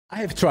I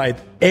have tried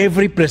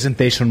every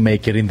presentation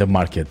maker in the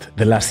market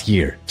the last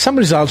year. Some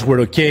results were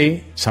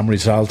okay, some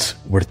results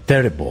were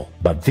terrible.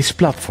 But this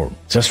platform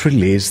just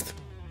released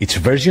its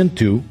version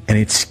 2 and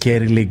it's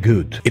scarily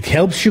good. It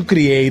helps you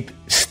create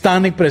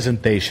stunning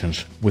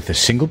presentations with a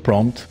single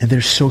prompt and they're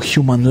so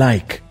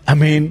human-like. I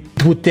mean,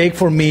 it would take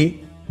for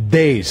me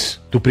days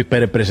to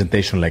prepare a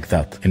presentation like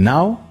that. And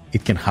now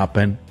it can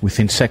happen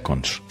within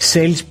seconds.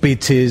 Sales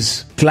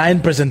pitches,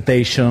 client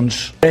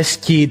presentations, press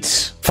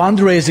kits,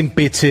 fundraising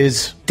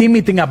pitches, team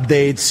meeting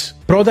updates,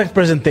 product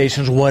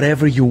presentations,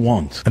 whatever you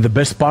want. And the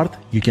best part,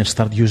 you can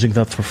start using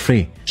that for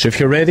free. So if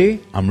you're ready,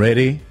 I'm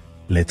ready.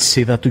 Let's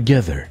see that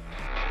together.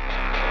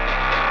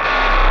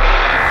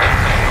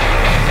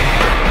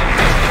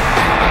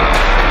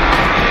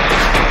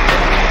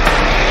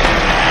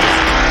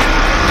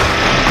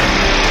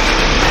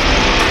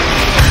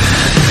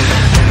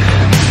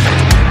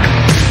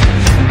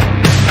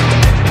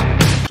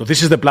 So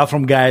this is the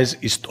platform, guys.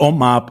 It's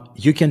Tome AI.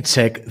 You can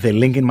check the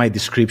link in my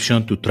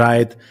description to try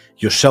it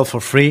yourself for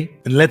free.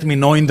 And let me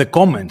know in the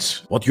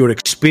comments what your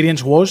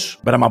experience was.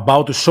 But I'm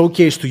about to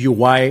showcase to you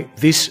why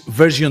this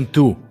version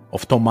 2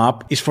 of Tome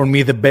AI is for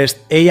me the best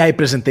AI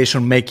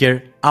presentation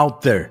maker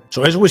out there.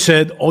 So as we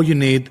said, all you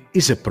need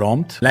is a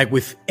prompt. Like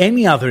with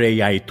any other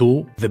AI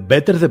tool, the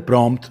better the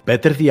prompt,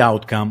 better the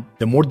outcome,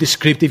 the more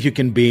descriptive you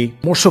can be,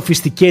 more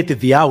sophisticated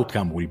the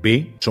outcome will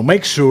be. So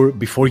make sure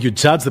before you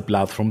judge the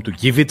platform to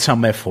give it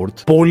some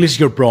effort, polish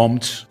your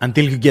prompts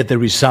until you get the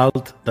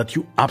result that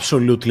you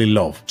absolutely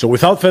love. So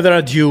without further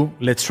ado,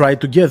 let's try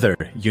it together.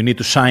 You need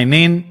to sign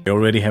in. You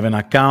already have an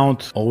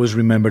account. Always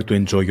remember to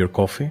enjoy your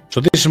coffee. So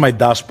this is my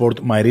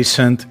dashboard, my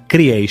recent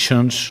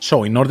creations.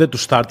 So in order to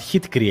start,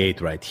 hit create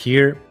right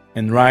here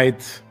and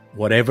write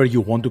whatever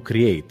you want to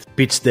create.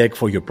 Pitch deck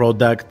for your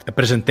product, a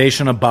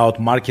presentation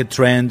about market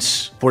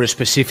trends for a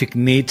specific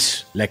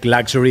niche like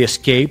luxury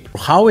escape,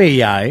 how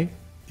AI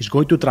is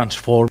going to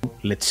transform,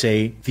 let's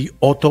say, the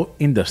auto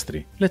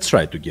industry. Let's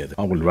try it together.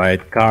 I will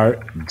write Car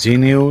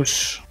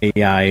Genius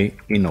AI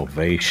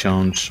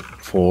innovations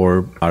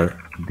for our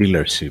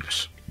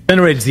dealerships.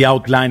 Generates the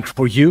outline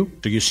for you.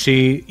 So you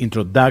see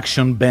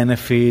introduction,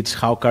 benefits,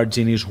 how Car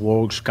Genius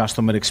works,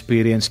 customer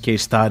experience,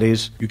 case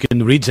studies. You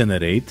can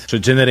regenerate. So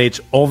it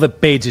generates all the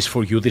pages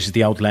for you. This is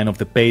the outline of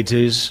the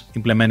pages,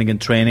 implementing and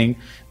training.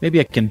 Maybe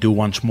I can do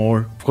once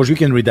more. Of course, you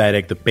can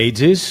redirect the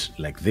pages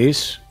like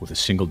this with a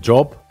single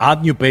job.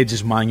 Add new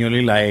pages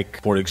manually,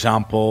 like, for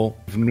example,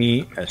 give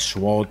me a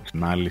SWOT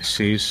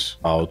analysis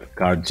about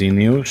Car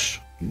Genius.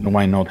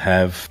 Why not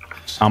have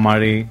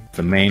summary,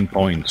 the main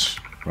points?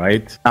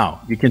 Right?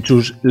 Now, you can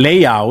choose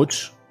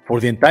layouts for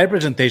the entire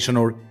presentation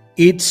or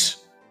each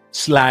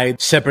slide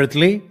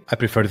separately. I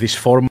prefer this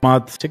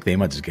format. Check the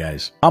images,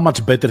 guys. How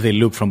much better they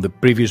look from the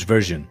previous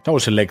version. So I will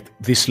select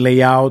this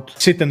layout,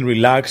 sit and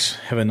relax,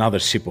 have another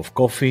sip of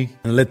coffee,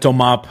 and let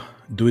Tome AI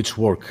do its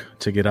work.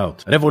 Check it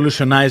out.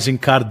 Revolutionizing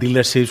car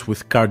dealerships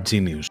with Car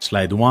Genius.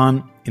 Slide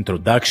 1.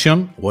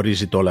 Introduction. What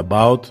is it all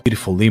about?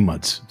 Beautiful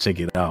image. Check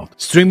it out.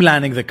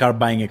 Streamlining the car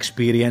buying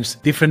experience.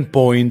 Different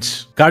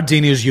points. Car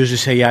Genius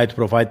uses AI to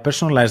provide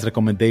personalized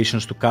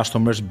recommendations to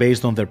customers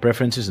based on their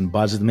preferences and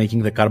budget,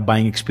 making the car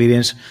buying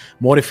experience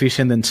more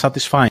efficient and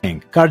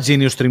satisfying. Car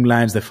Genius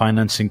streamlines the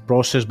financing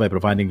process by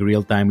providing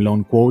real-time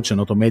loan quotes and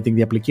automating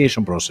the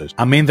application process.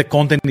 I mean, the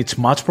content is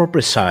much more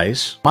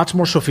precise, much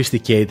more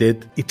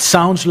sophisticated. It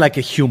sounds like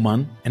a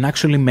human and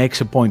actually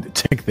makes a point.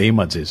 Check the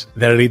images.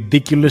 They're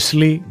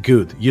ridiculously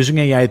good. Using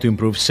AI to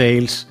improve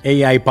sales,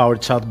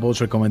 AI-powered chatbots,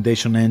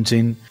 recommendation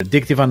engine,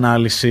 predictive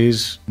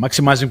analysis,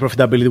 maximizing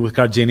profitability with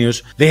Car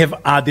Genius. They have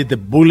added a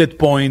bullet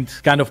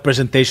point kind of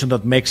presentation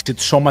that makes it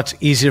so much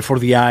easier for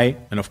the eye.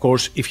 And of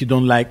course, if you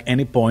don't like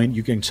any point,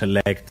 you can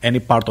select any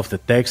part of the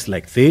text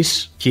like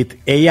this, hit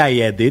AI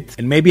edit,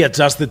 and maybe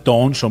adjust the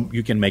tone so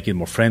you can make it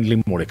more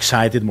friendly, more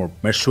excited, more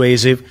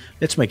persuasive.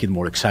 Let's make it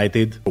more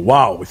excited.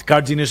 Wow, with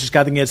Car Genius's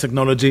cutting-edge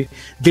technology,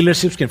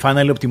 dealerships can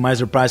finally optimize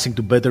their pricing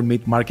to better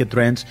meet market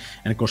trends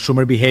and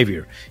consumer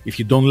behavior. If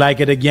you don't like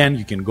it again,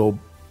 you can go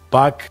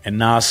back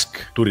and ask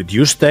to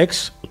reduce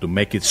text, to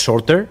make it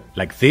shorter,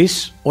 like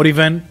this, or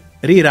even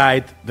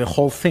rewrite the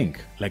whole thing,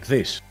 like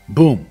this.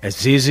 Boom,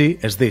 as easy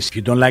as this. If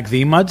you don't like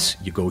the image,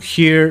 you go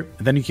here,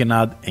 and then you can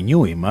add a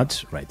new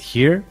image right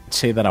here. Let's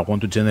say that I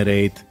want to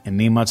generate an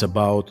image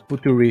about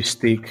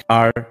futuristic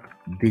car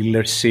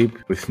dealership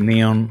with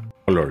neon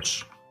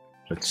colors.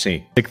 Let's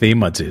see. Check the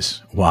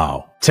images.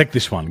 Wow. Check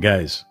this one,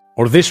 guys.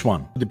 Or this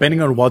one.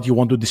 Depending on what you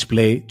want to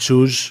display,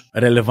 choose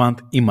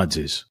relevant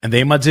images. And the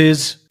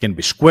images can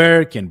be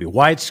square, can be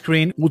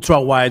widescreen,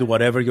 ultra-wide,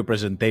 whatever your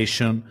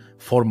presentation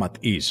format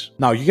is.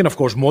 Now, you can, of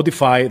course,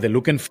 modify the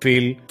look and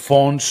feel,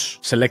 fonts,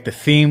 select a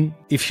theme.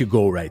 If you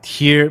go right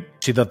here,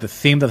 see that the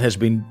theme that has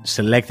been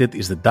selected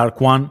is the dark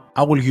one.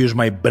 I will use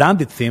my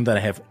branded theme that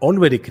I have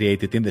already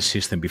created in the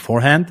system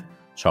beforehand.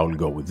 So I will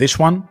go with this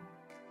one.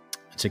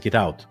 Check it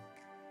out.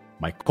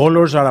 My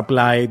colors are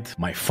applied,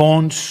 my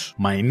fonts,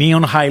 my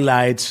neon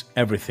highlights,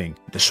 everything.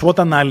 The SWOT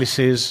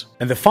analysis.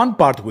 And the fun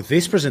part with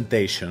this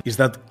presentation is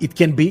that it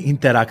can be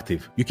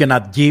interactive. You can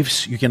add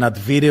GIFs, you can add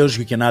videos,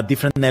 you can add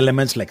different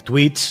elements like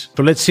tweets.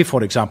 So let's see,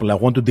 for example, I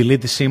want to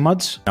delete this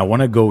image. I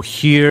want to go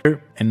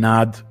here and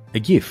add a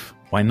GIF.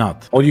 Why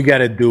not? All you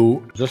gotta do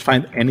is just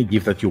find any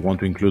GIF that you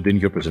want to include in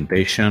your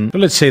presentation. So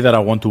let's say that I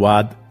want to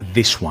add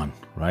this one,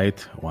 right?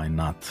 Why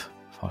not?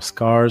 Fast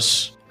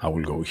cars. I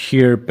will go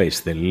here,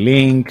 paste the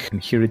link, and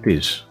here it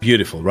is.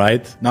 Beautiful,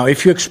 right? Now,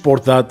 if you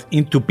export that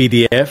into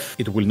PDF,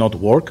 it will not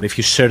work. If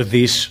you share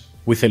this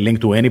with a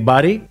link to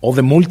anybody, all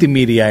the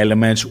multimedia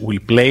elements will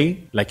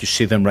play like you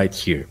see them right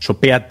here. So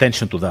pay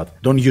attention to that.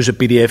 Don't use a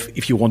PDF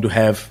if you want to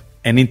have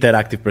an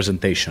interactive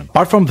presentation.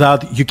 Apart from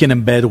that, you can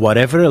embed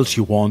whatever else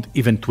you want,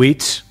 even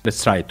tweets.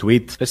 Let's try a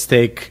tweet. Let's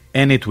take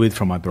any tweet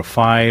from my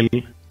profile,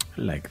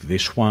 like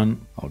this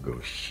one. I'll go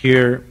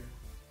here.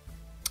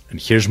 And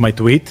here's my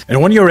tweet.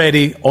 And when you're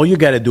ready, all you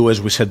gotta do, as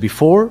we said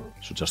before,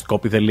 so just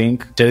copy the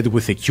link, share it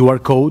with a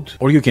QR code,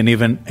 or you can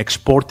even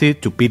export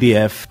it to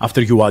PDF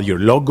after you add your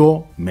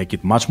logo, make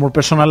it much more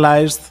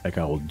personalized, like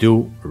I will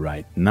do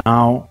right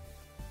now.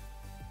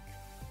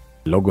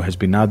 Logo has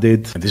been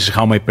added, and this is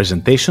how my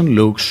presentation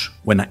looks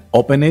when I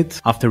open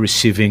it after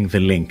receiving the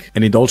link.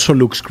 And it also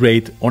looks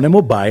great on a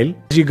mobile,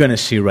 as you're gonna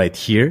see right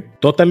here.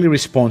 Totally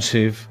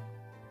responsive.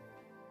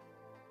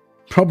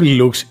 Probably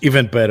looks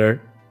even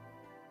better.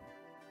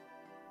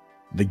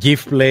 The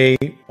GIF play,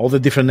 all the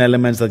different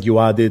elements that you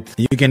added.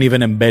 You can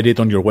even embed it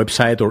on your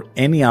website or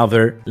any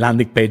other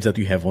landing page that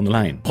you have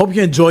online. Hope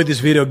you enjoyed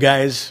this video,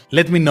 guys.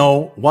 Let me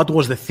know what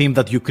was the theme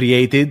that you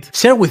created.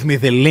 Share with me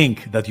the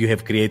link that you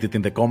have created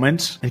in the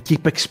comments and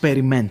keep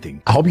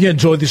experimenting. I hope you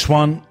enjoyed this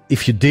one.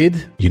 If you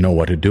did, you know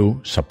what to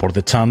do. Support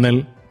the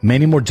channel.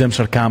 Many more gems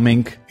are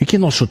coming. You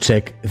can also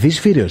check this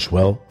video as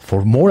well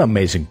for more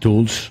amazing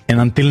tools. And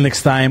until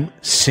next time,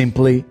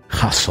 simply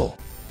hustle.